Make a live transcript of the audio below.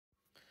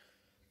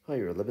Hi,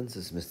 your 11s,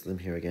 this is Mr. Lim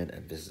here again,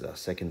 and this is our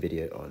second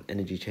video on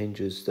energy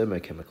changes,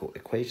 thermochemical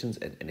equations,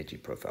 and energy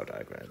profile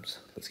diagrams.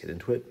 Let's get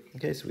into it.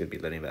 Okay, so we're going to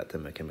be learning about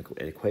thermochemical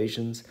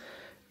equations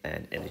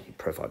and energy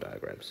profile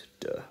diagrams.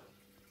 Duh.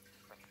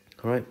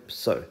 Alright,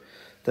 so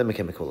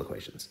thermochemical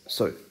equations.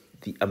 So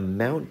the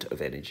amount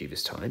of energy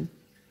this time,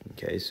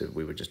 okay, so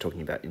we were just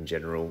talking about in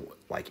general,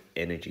 like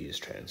energy is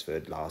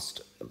transferred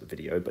last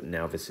video, but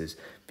now this is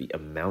the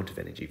amount of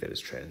energy that is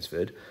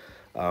transferred.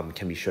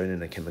 Can be shown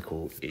in a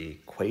chemical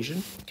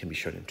equation, can be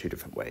shown in two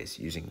different ways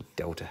using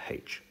delta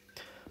H.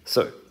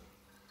 So,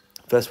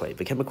 first way,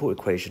 the chemical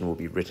equation will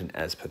be written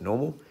as per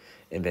normal,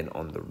 and then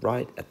on the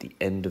right, at the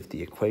end of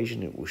the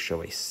equation, it will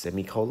show a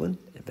semicolon,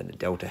 and then a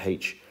delta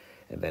H,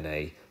 and then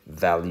a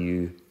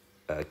value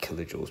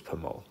kilojoules per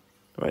mole.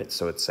 All right,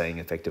 so it's saying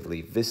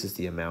effectively this is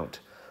the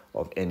amount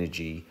of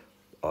energy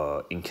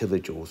in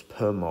kilojoules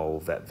per mole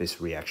that this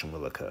reaction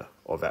will occur,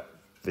 or that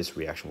this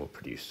reaction will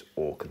produce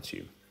or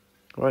consume.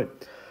 All right,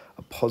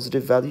 a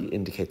positive value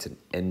indicates an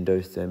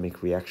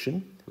endothermic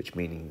reaction, which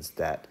means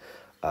that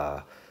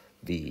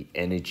the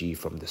energy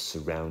from the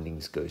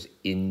surroundings goes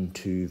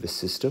into the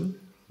system,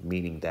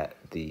 meaning that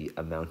the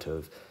amount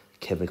of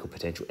chemical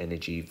potential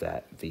energy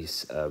that the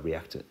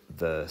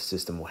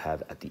system will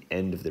have at the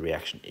end of the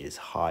reaction is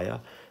higher,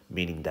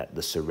 meaning that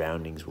the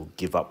surroundings will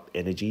give up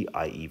energy,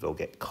 i.e. they'll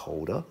get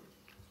colder.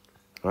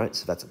 All right,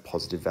 so that's a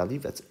positive value,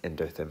 that's an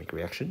endothermic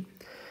reaction.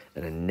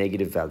 And a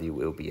negative value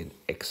will be an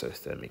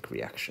exothermic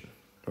reaction.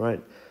 All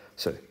right,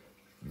 so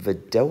the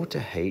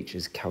delta H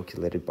is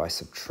calculated by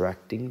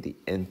subtracting the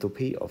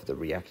enthalpy of the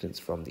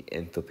reactants from the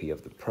enthalpy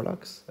of the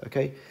products,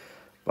 okay?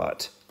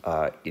 But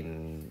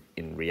in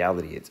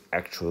reality, it's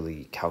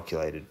actually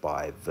calculated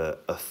by the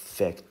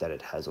effect that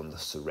it has on the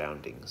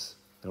surroundings.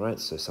 All right,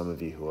 so some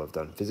of you who have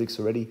done physics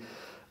already,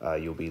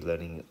 you'll be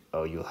learning,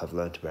 or you'll have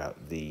learned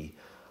about the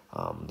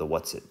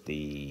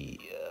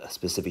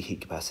specific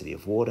heat capacity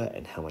of water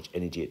and how much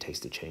energy it takes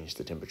to change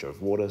the temperature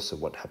of water. So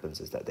what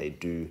happens is that they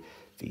do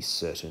these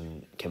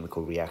certain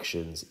chemical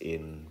reactions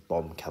in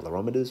bomb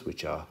calorimeters,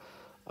 which are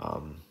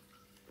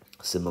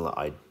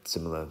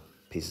similar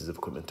pieces of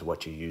equipment to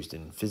what you used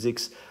in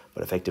physics,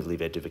 but effectively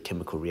they do the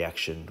chemical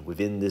reaction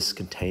within this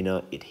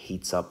container. It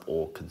heats up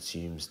or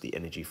consumes the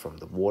energy from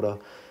the water,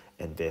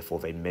 and therefore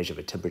they measure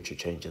the temperature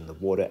change in the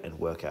water and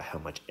work out how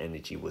much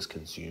energy was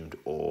consumed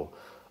or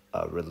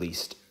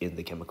released in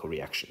the chemical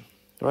reaction.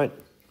 All right,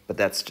 but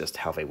that's just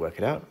how they work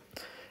it out.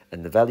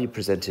 And the value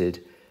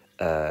presented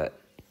that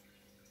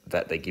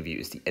they give you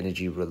is the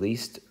energy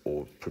released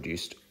or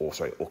produced, or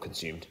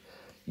consumed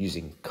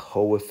using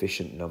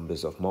coefficient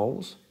numbers of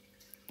moles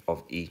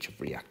of each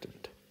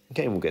reactant.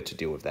 Okay, and we'll get to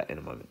deal with that in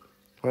a moment.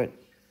 All right.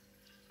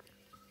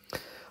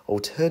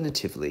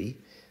 Alternatively,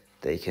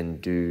 they can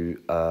do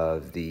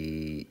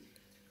the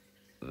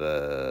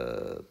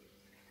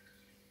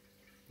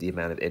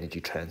amount of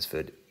energy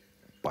transferred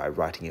by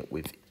writing it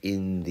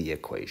within the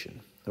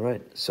equation. All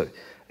right, so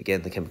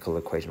again, the chemical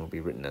equation will be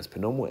written as per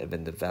normal, and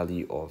then the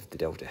value of the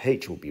delta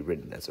H will be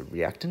written as a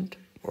reactant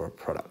or a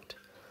product.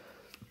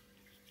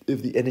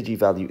 If the energy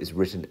value is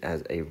written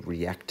as a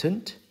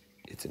reactant,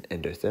 it's an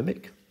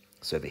endothermic.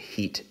 So the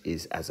heat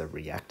is as a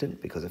reactant,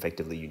 because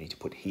effectively you need to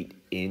put heat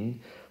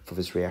in for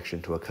this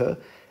reaction to occur,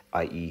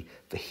 i.e.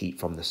 the heat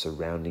from the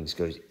surroundings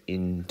goes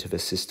into the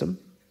system.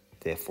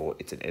 Therefore,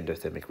 it's an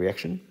endothermic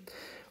reaction.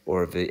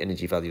 Or if the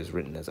energy value is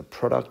written as a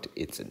product,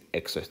 it's an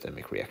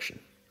exothermic reaction.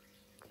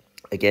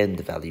 Again,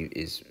 the value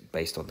is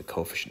based on the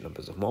coefficient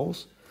numbers of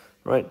moles,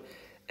 right?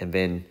 And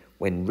then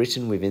when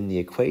written within the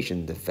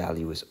equation, the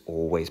value is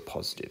always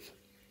positive.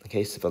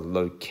 Okay, so the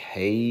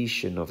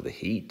location of the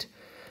heat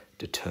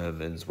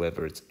determines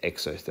whether it's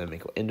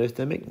exothermic or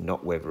endothermic,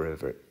 not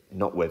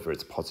whether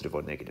it's positive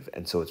or negative.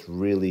 And so it's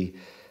really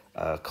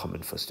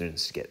common for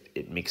students to get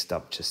it mixed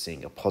up, just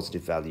seeing a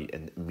positive value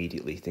and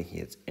immediately thinking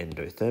it's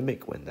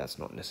endothermic when that's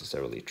not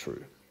necessarily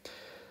true.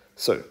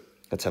 So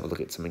let's have a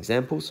look at some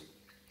examples.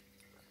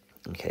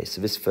 Okay,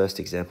 so this first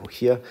example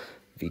here,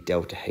 the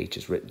delta H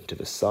is written to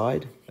the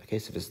side. Okay,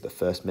 so this is the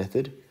first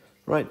method,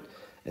 right?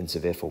 And so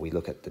therefore we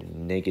look at the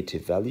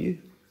negative value,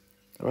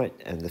 all right?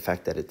 And the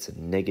fact that it's a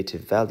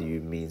negative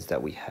value means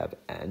that we have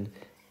an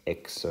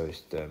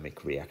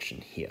exothermic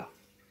reaction here.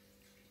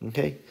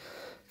 Okay.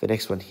 The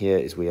next one here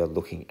is we are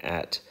looking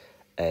at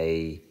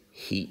a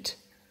heat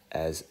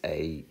as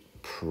a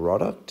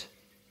product.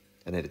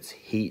 And if it's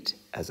heat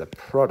as a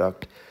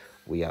product,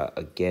 we are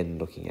again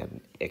looking at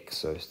an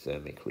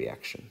exothermic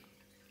reaction.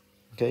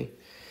 Okay?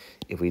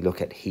 If we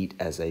look at heat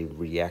as a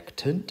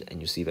reactant,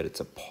 and you see that it's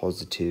a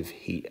positive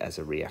heat as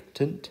a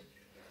reactant,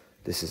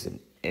 this is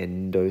an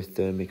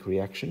endothermic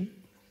reaction,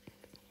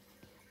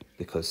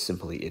 because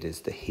simply it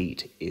is the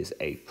heat is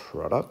a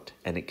product,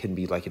 and it can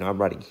be like,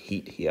 I'm writing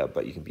heat here,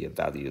 but you can be a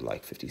value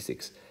like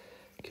 56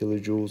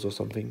 kilojoules or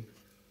something,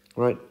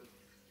 right?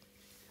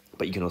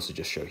 But you can also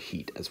just show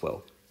heat as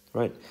well,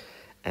 right?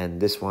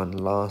 And this one,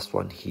 last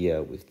one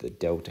here with the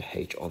delta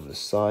H on the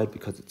side,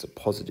 because it's a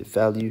positive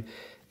value,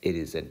 it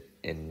is an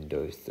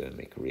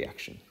endothermic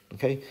reaction,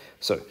 okay?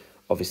 So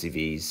obviously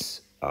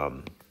these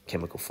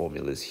chemical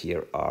formulas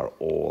here are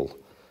all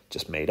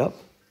just made up,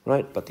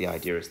 right? But the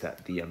idea is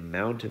that the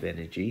amount of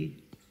energy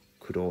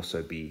could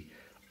also be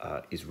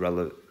is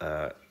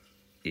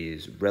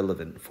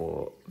relevant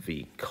for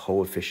the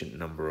coefficient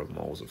number of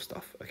moles of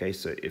stuff. Okay,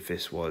 so if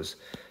this was,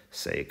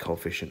 say, a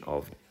coefficient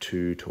of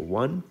 2 to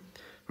 1,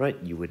 right,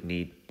 you would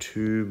need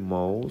 2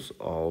 moles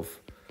of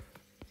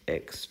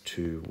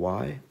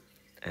X2Y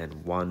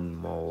and 1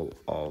 mole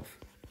of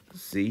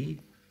Z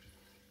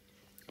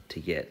to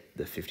get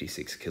the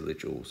 56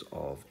 kilojoules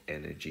of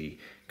energy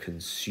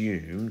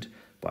consumed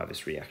by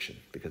this reaction,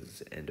 because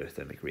it's an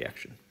endothermic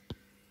reaction.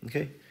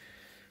 Okay,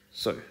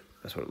 so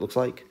that's what it looks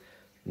like.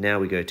 Now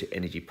we go to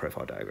energy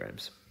profile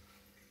diagrams.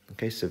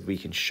 Okay, so we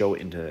can show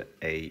it into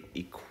a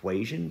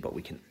equation, but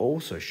we can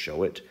also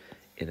show it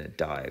in a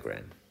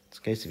diagram.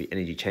 Okay, so the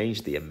energy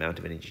change, the amount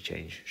of energy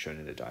change shown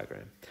in a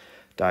diagram.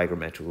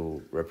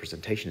 Diagrammatical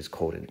representation is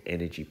called an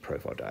energy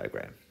profile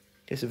diagram.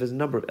 Okay, so there's a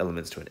number of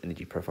elements to an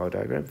energy profile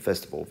diagram.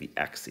 First of all, the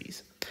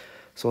axes.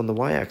 So on the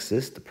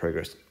y-axis, the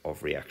progress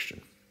of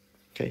reaction.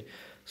 Okay,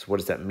 so what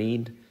does that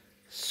mean?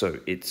 So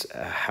it's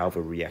how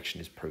the reaction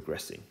is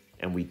progressing.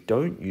 And we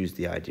don't use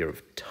the idea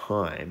of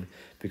time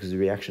because the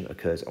reaction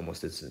occurs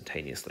almost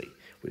instantaneously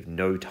with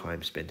no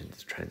time spent in the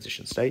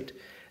transition state.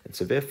 And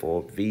so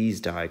therefore, these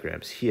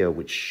diagrams here,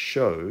 which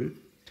show,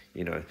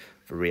 you know,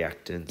 the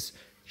reactants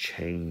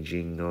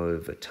changing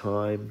over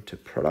time to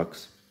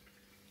products,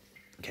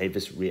 okay,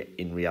 this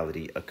in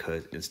reality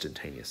occurs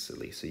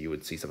instantaneously. So you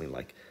would see something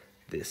like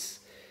this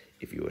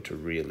if you were to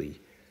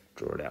really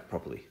draw it out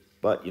properly.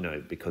 But, you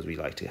know, because we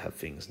like to have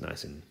things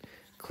nice and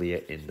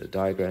clear in the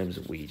diagrams,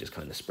 we just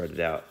kind of spread it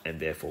out, and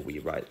therefore we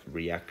write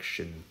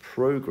reaction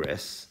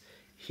progress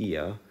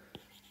here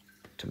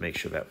to make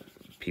sure that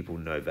people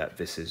know that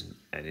this is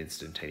an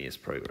instantaneous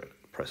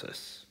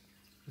process.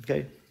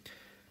 Okay,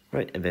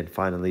 right, and then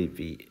finally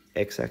the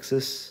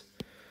x-axis,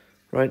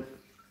 right,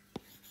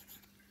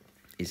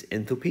 is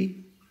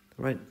enthalpy,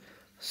 right?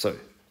 So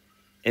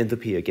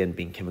enthalpy, again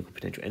being chemical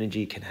potential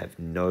energy, can have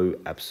no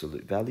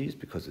absolute values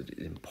because it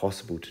is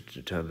impossible to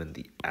determine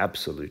the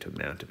absolute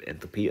amount of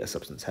enthalpy a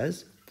substance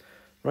has,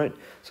 right?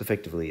 So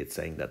effectively it's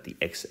saying that the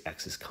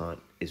x-axis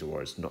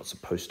is not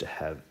supposed to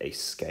have a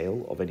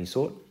scale of any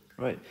sort,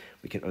 right?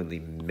 We can only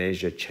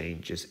measure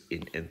changes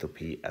in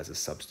enthalpy as the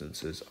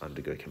substances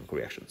undergo chemical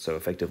reactions. So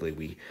effectively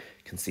we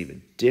can see the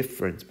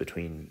difference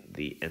between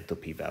the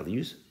enthalpy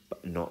values,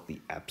 but not the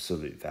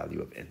absolute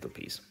value of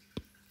enthalpies.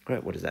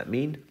 Right, what does that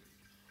mean?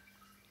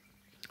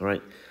 All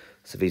right,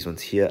 so these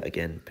ones here,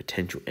 again,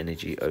 potential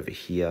energy over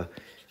here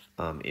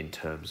in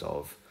terms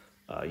of,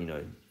 you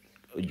know,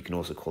 you can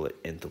also call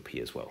it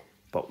enthalpy as well.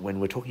 But when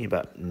we're talking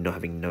about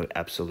having no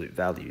absolute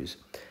values,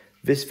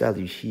 this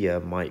value here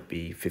might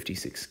be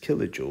 56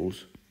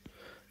 kilojoules,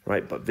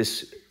 right? But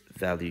this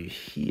value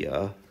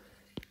here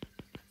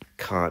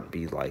can't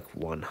be like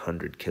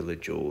 100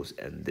 kilojoules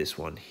and this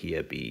one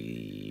here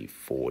be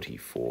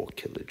 44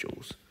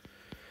 kilojoules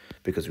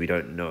because we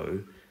don't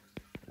know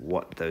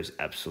what those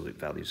absolute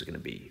values are going to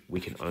be. We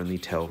can only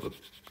tell the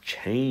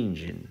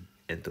change in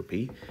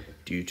enthalpy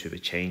due to the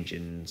change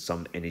in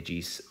some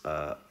energies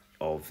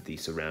of the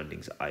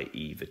surroundings,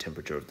 i.e. the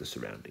temperature of the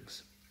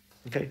surroundings.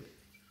 Okay.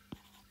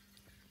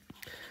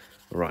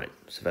 All right,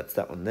 so that's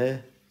that one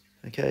there.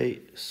 Okay,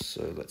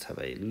 so let's have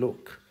a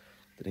look.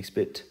 The next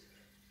bit,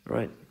 all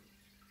right.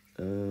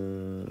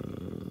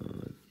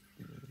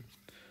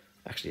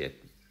 Actually,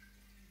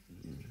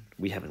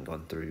 we haven't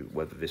gone through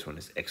whether this one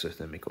is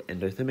exothermic or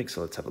endothermic,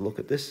 so let's have a look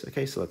at this.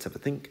 Okay, so let's have a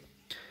think.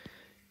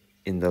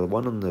 In the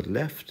one on the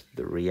left,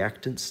 the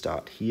reactants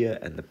start here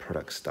and the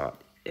products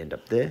end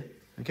up there.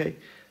 Okay,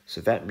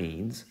 so that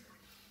means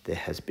there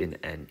has been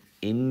an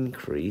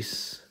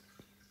increase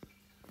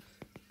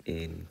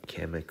in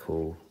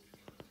chemical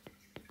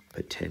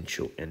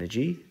potential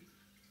energy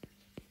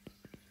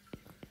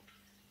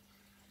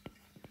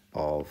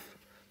of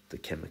the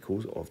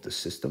chemicals of the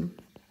system.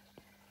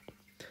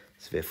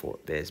 So therefore,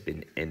 there's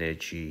been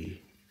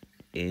energy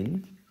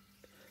in.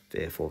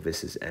 Therefore,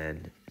 this is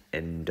an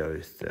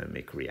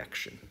endothermic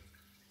reaction.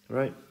 All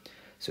right?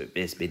 So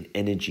there's been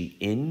energy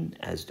in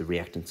as the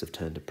reactants have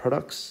turned to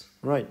products,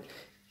 right?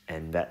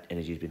 And that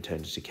energy has been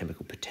turned into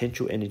chemical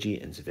potential energy,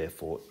 and so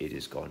therefore it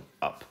has gone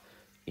up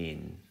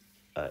in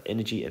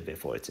energy, and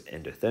therefore it's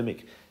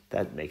endothermic.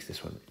 That makes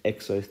this one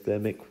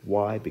exothermic.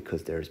 Why?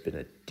 Because there has been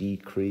a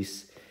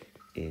decrease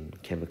in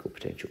chemical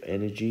potential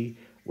energy.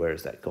 Where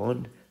has that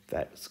gone?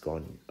 That's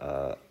gone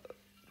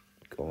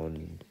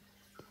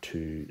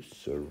to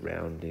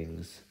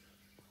surroundings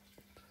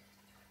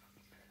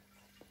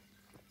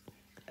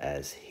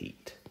as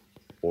heat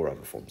or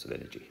other forms of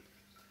energy.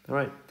 All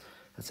right,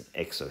 that's an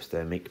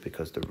exothermic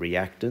because the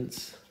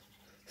reactants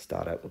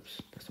start out,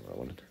 oops, that's not what I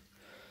wanted.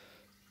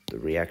 The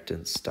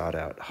reactants start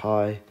out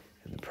high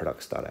and the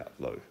products start out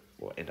low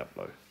or end up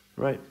low,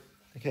 right?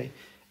 Okay,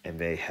 and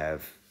they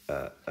have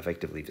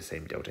effectively the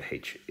same delta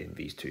H in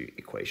these two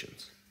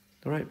equations.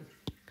 All right,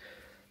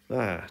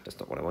 that's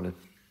not what I wanted.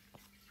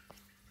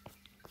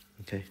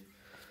 Okay,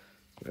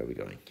 where are we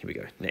going? Here we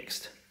go.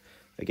 Next,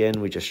 again,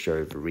 we just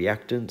show the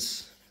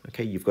reactants,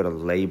 Okay, you've got to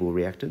label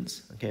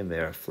reactants. Okay, and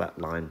they're a flat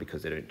line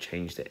because they don't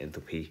change their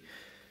enthalpy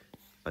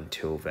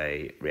until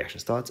the reaction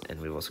starts.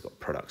 And we've also got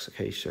products.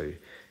 Okay, so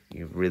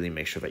you really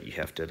make sure that you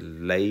have to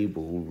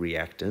label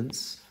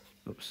reactants.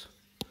 Oops.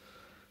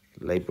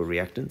 Label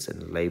reactants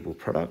and label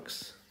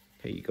products.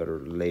 Okay, you got to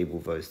label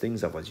those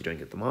things, otherwise you don't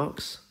get the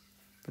marks.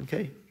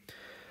 Okay.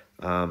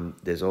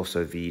 There's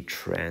also the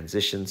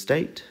transition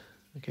state.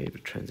 Okay, the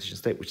transition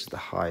state, which is the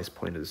highest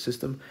point of the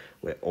system,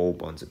 where all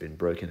bonds have been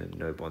broken and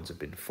no bonds have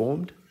been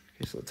formed.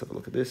 Okay, so let's have a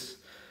look at this.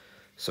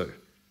 So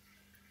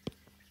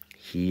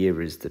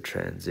here is the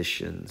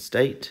transition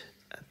state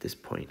at this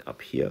point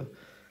up here,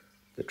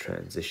 the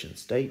transition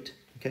state.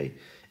 Okay,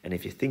 and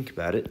if you think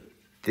about it,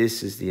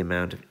 this is the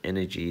amount of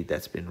energy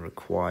that's been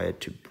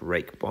required to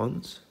break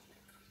bonds.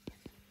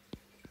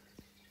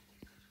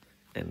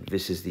 And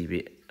this is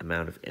the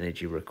amount of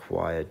energy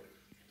required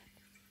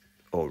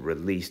or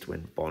released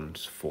when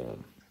bonds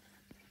form.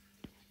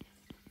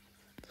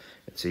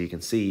 And so you can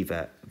see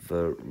that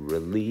the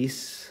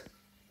release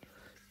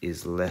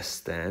is less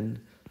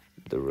than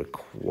the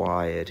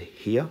required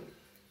here,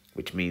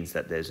 which means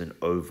that there's an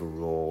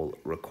overall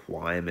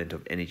requirement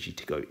of energy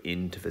to go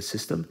into the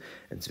system,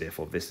 and so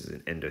therefore this is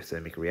an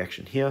endothermic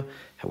reaction here.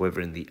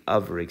 However, in the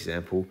other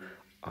example,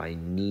 I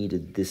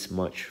needed this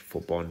much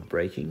for bond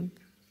breaking,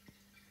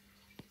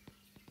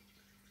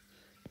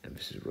 and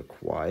this is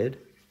required,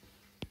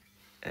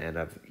 and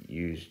I've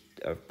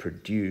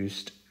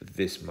produced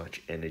this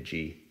much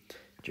energy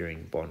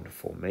during bond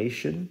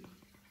formation,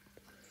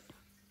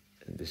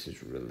 and this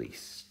is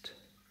released.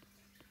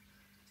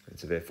 And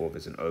so therefore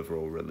there's an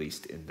overall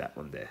released in that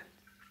one there.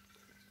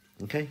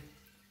 Okay.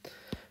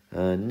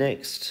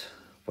 Next,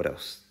 what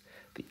else?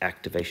 The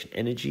activation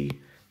energy.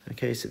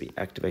 Okay, so the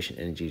activation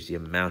energy is the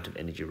amount of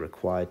energy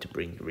required to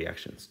bring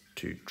reactions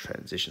to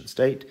transition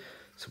state.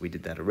 So we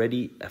did that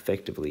already.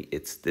 Effectively,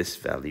 it's this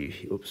value.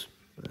 Oops.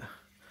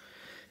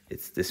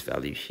 It's this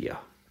value here.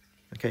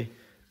 Okay,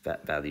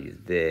 that value is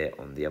there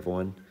on the other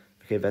one.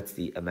 Okay, that's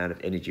the amount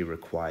of energy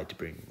required to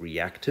bring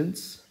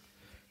reactants,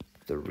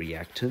 the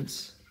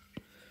reactants,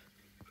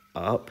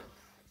 up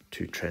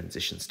to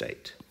transition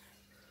state.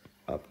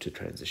 Up to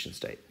transition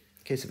state.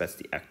 Okay, so that's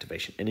the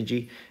activation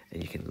energy,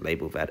 and you can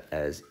label that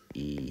as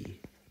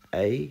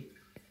EA.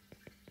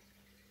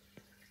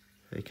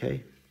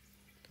 Okay,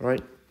 all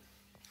right.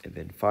 And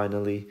then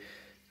finally,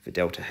 the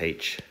delta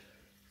H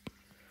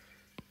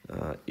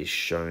is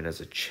shown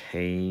as a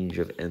change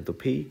of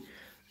enthalpy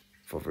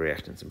for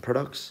reactants and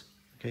products.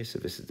 Okay, so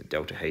this is the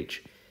delta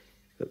H.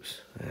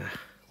 Oops,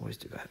 always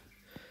do that.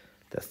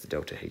 That's the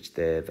delta H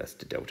there, that's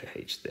the delta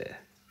H there.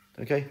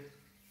 Okay,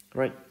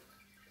 all right.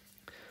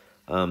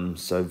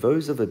 So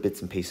those are the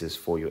bits and pieces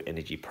for your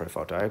energy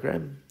profile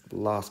diagram. The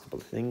last couple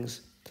of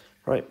things.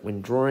 Right,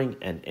 when drawing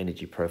an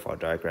energy profile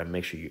diagram,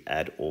 make sure you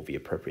add all the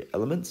appropriate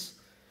elements.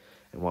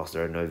 And whilst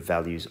there are no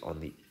values on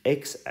the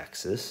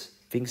x-axis,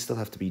 things still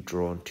have to be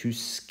drawn to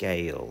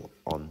scale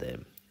on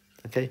them.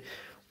 Okay,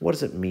 what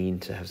does it mean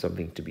to have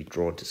something to be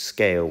drawn to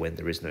scale when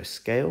there is no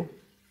scale?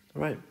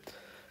 All right,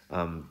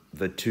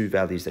 the two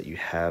values that you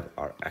have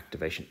are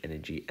activation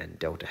energy and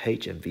delta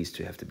H, and these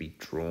two have to be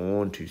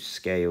drawn to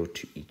scale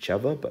to each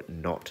other, but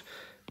not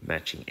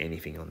matching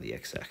anything on the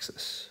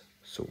x-axis.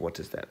 So what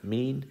does that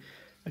mean?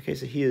 Okay,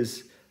 so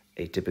here's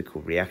a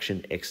typical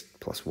reaction. X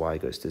plus Y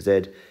goes to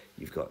Z.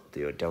 You've got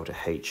your delta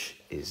H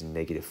is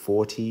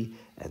 -40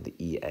 and the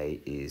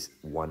EA is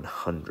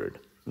 100.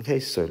 Okay,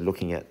 so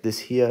looking at this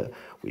here,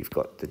 we've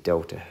got the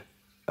delta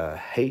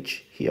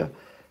H here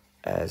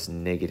as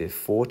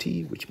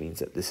 -40, which means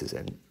that this is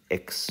an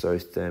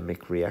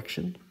exothermic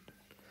reaction.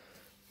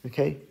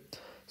 Okay,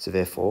 so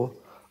therefore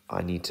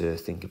I need to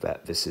think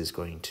about this is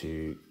going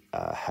to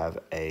have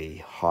a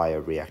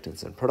higher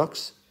reactants and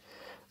products.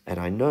 And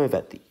I know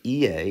that the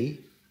EA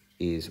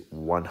is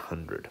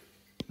 100.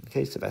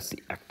 Okay, so that's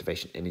the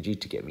activation energy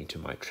to get me to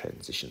my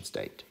transition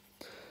state.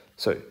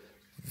 So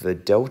the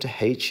delta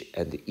H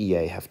and the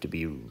EA have to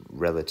be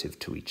relative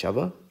to each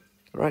other,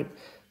 right?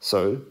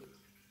 So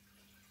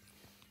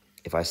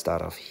if I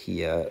start off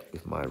here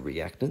with my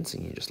reactants,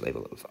 and you just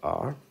label it with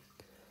R,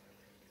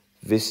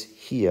 this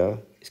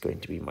here is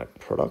going to be my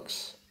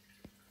products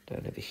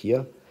down over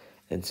here.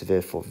 And so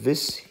therefore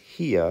this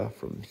here,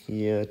 from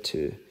here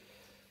to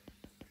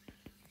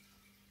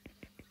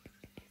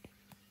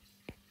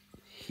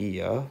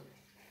here,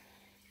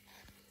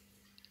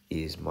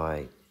 is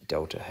my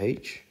delta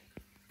H,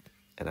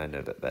 and I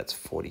know that that's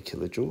 40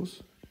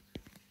 kilojoules,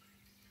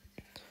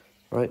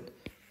 right?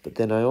 But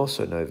then I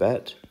also know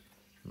that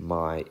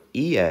my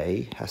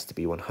EA has to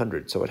be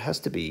 100, so it has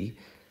to be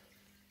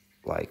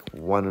like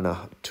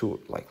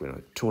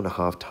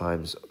 2.5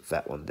 times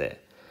that one there.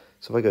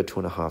 So if I go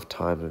 2.5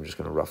 times, I'm just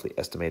going to roughly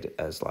estimate it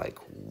as like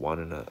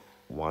 1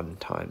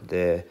 time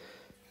there,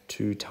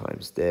 2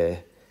 times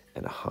there,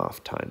 and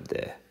 1/2 time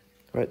there.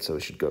 Right, so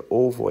it should go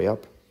all the way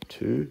up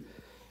to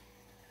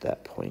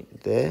that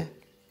point there.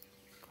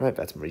 Right,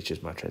 that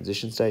reaches my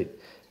transition state,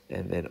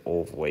 and then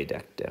all the way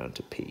back down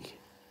to P.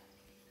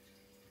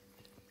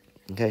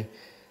 Okay,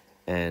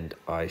 and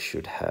I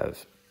should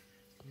have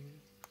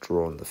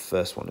drawn the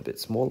first one a bit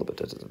smaller, but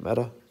that doesn't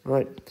matter,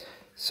 right?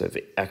 So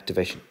the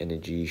activation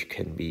energy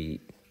can be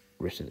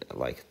written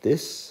like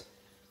this,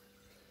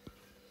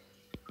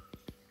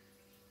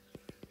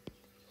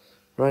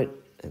 right?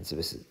 And so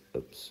this is,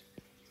 oops,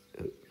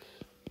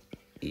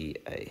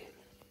 EA,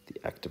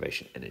 the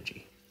activation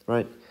energy,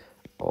 right,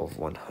 of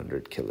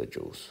 100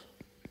 kilojoules.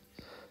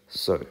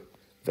 So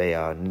they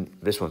are,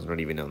 this one's not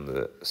even on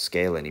the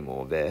scale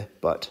anymore there,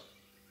 but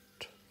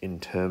in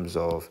terms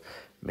of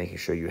making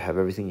sure you have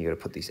everything, you got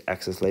to put these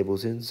axis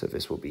labels in. So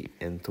this will be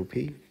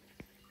enthalpy,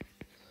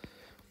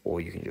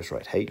 or you can just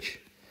write H,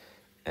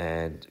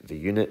 and the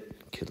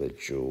unit,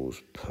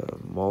 kilojoules per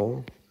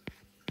mole,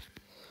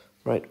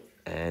 right?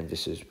 And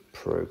this is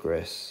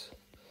progress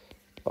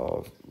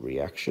of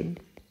reaction.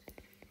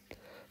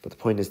 But the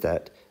point is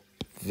that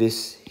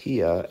this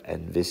here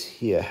and this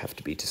here have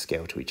to be to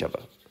scale to each other,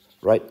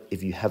 right?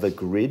 If you have a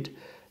grid,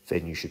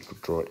 then you should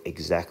draw it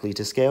exactly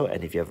to scale.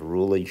 And if you have a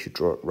ruler, you should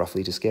draw it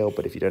roughly to scale.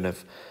 But if you don't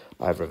have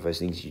either of those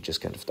things, you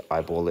just kind of have to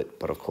eyeball it.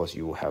 But of course,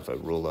 you will have a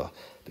ruler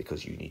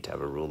because you need to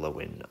have a ruler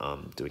when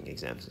doing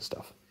exams and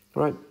stuff,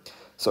 right?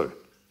 So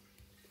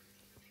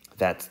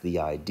that's the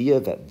idea,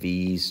 that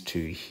these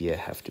two here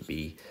have to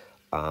be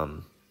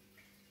to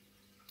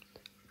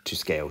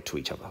scale to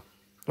each other,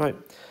 right?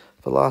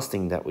 The last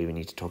thing that we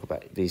need to talk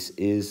about this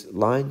is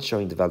lines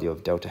showing the value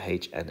of delta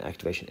H and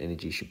activation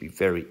energy should be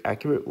very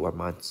accurate, or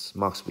marks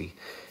will be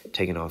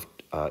taken off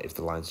if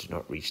the lines do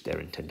not reach their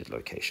intended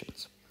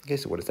locations. Okay,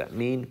 so what does that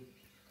mean?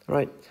 All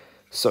right,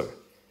 so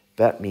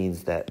that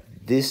means that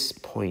this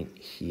point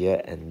here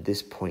and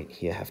this point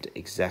here have to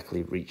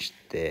exactly reach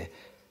their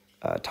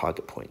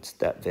target points.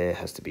 That there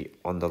has to be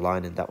on the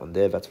line and that one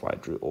there. That's why I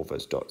drew all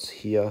those dots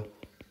here,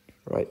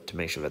 right, to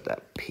make sure that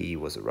that P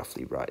was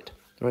roughly right,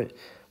 right?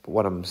 But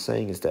what I'm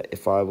saying is that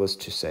if I was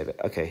to say that,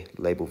 okay,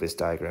 label this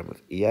diagram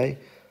with EA,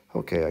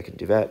 okay, I can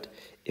do that.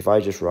 If I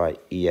just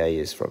write EA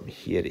is from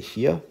here to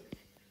here,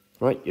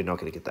 right, you're not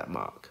going to get that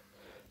mark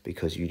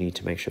because you need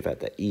to make sure that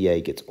the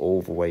EA gets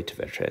all the way to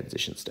the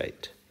transition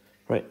state,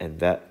 right? And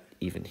that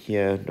even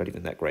here, not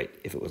even that great.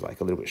 If it was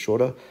like a little bit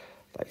shorter,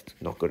 like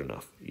not good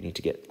enough. You need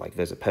to get, like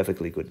there's a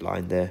perfectly good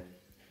line there.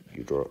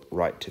 You draw it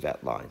right to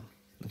that line,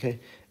 okay?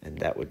 And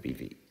that would be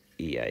the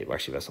EA. Well,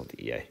 actually, that's not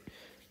the EA,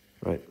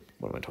 right?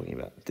 What am I talking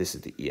about? This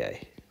is the EA,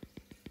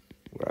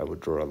 where I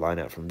would draw a line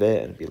out from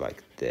there and be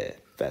like, there,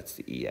 that's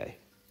the EA.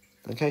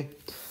 Okay,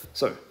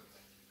 so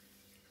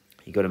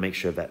you got to make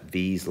sure that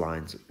these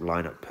lines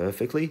line up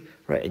perfectly,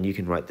 right? And you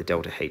can write the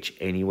delta H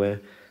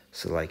anywhere.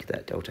 So like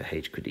that delta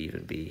H could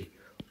even be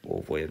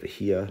all the way over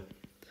here,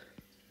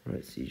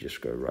 right? So you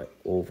just go right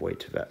all the way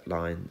to that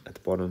line at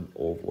the bottom,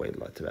 all the way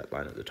to that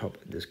line at the top.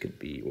 And this could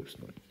be, oops,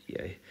 not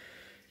EA,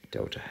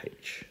 delta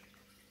H.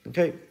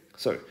 Okay,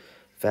 so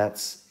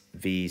that's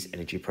these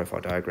energy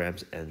profile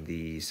diagrams and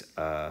these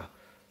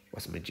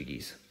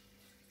what's-my-jiggies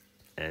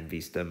and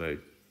these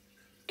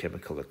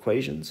thermochemical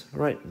equations. All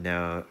right,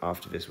 now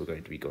after this we're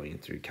going to be going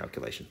through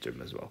calculations to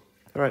them as well.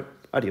 All right,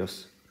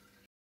 adios.